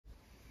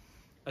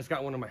I just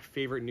got one of my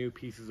favorite new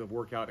pieces of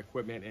workout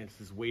equipment, and it's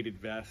this weighted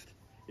vest.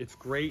 It's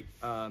great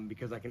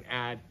because I can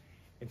add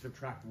and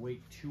subtract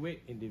weight to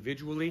it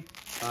individually.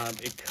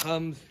 It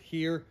comes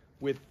here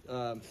with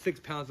 6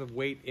 pounds of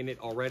weight in it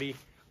already.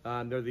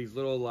 They're these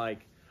little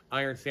like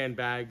iron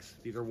sandbags.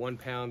 These are 1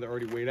 pound, they're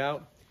already weighed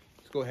out.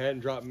 Just go ahead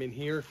and drop them in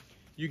here.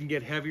 You can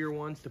get heavier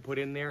ones to put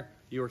in there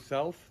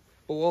yourself.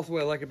 But also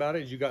what I like about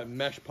it is you got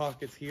mesh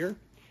pockets here.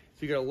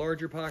 So you got a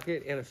larger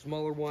pocket and a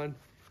smaller one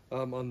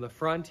on the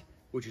front,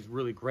 which is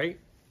really great.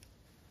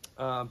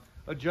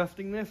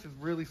 Adjusting this is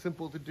really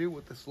simple to do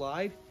with the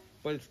slide,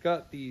 but it's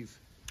got these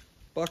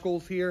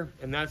buckles here,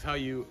 and that's how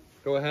you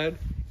go ahead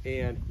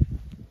and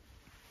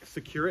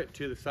secure it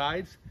to the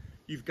sides.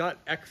 You've got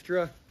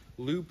extra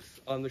loops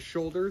on the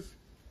shoulders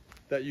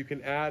that you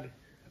can add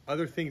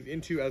other things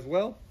into as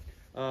well.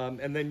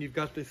 And then you've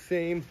got the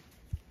same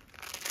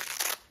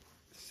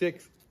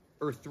 6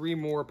 or 3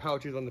 more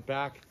pouches on the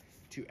back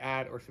to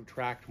add or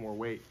subtract more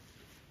weight.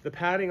 The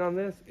padding on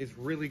this is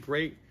really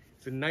great.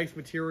 It's a nice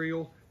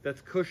material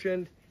that's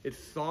cushioned. It's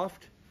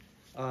soft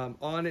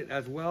on it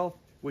as well,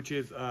 which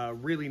is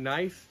really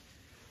nice.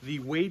 The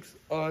weights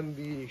on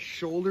the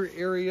shoulder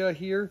area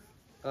here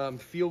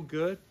feel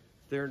good.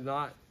 They're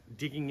not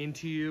digging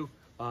into you.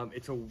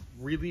 It's a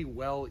really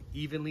well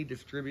evenly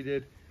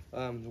distributed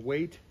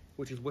weight,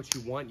 which is what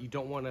you want. You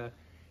don't want to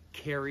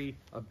carry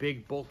a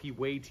big bulky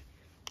weight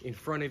in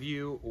front of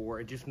you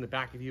or just in the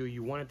back of you.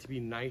 You want it to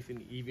be nice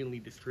and evenly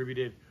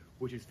distributed,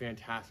 which is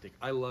fantastic.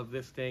 I love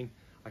this thing.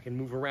 I can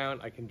move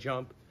around, I can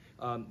jump.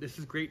 This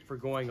is great for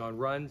going on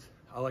runs.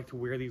 I like to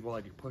wear these while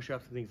I do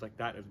push-ups and things like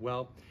that as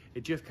well.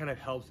 It just kind of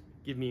helps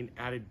give me an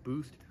added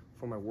boost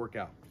for my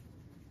workout.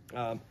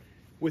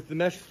 With the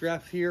mesh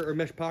straps here, or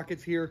mesh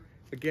pockets here,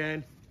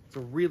 again, it's a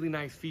really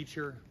nice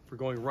feature for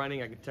going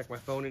running. I can check my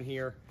phone in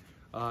here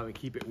and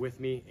keep it with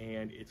me,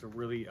 and it's a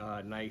really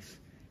nice,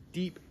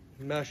 deep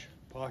mesh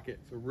pocket.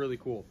 So really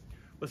cool.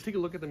 Let's take a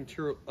look at the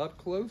material up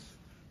close.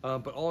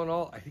 But all in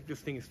all, I think this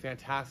thing is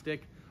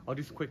fantastic. I'll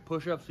do some quick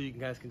push-ups so you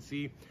guys can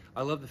see.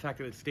 I love the fact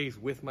that it stays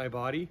with my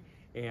body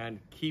and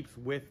keeps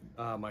with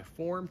my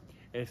form,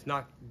 and it's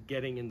not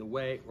getting in the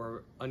way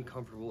or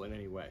uncomfortable in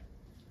any way.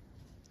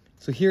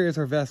 So here is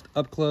our vest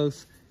up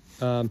close.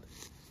 The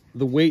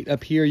weight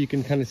up here you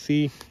can kind of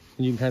see,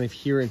 and you can kind of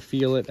hear and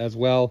feel it as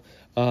well.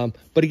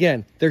 But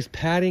again, there's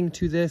padding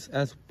to this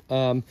as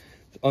on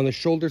the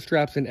shoulder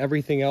straps and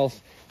everything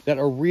else that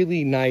are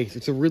really nice.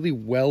 It's a really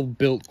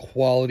well-built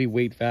quality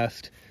weight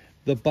vest.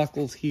 The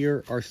buckles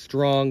here are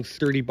strong,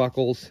 sturdy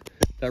buckles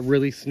that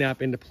really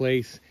snap into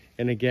place.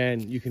 And again,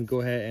 you can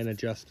go ahead and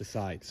adjust the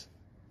sides.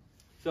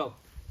 So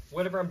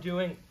whatever I'm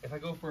doing, if I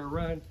go for a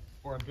run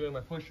or I'm doing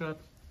my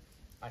push-ups,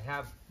 I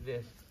have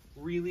this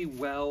really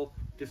well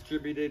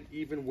distributed,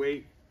 even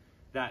weight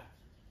that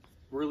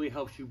really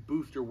helps you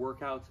boost your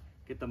workouts,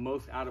 get the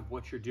most out of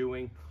what you're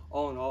doing.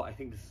 All in all, I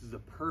think this is a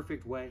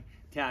perfect way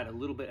to add a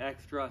little bit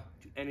extra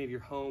to any of your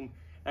home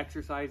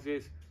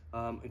exercises,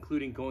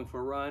 including going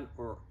for a run,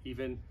 or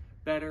even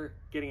better,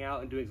 getting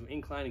out and doing some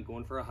incline and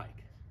going for a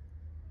hike.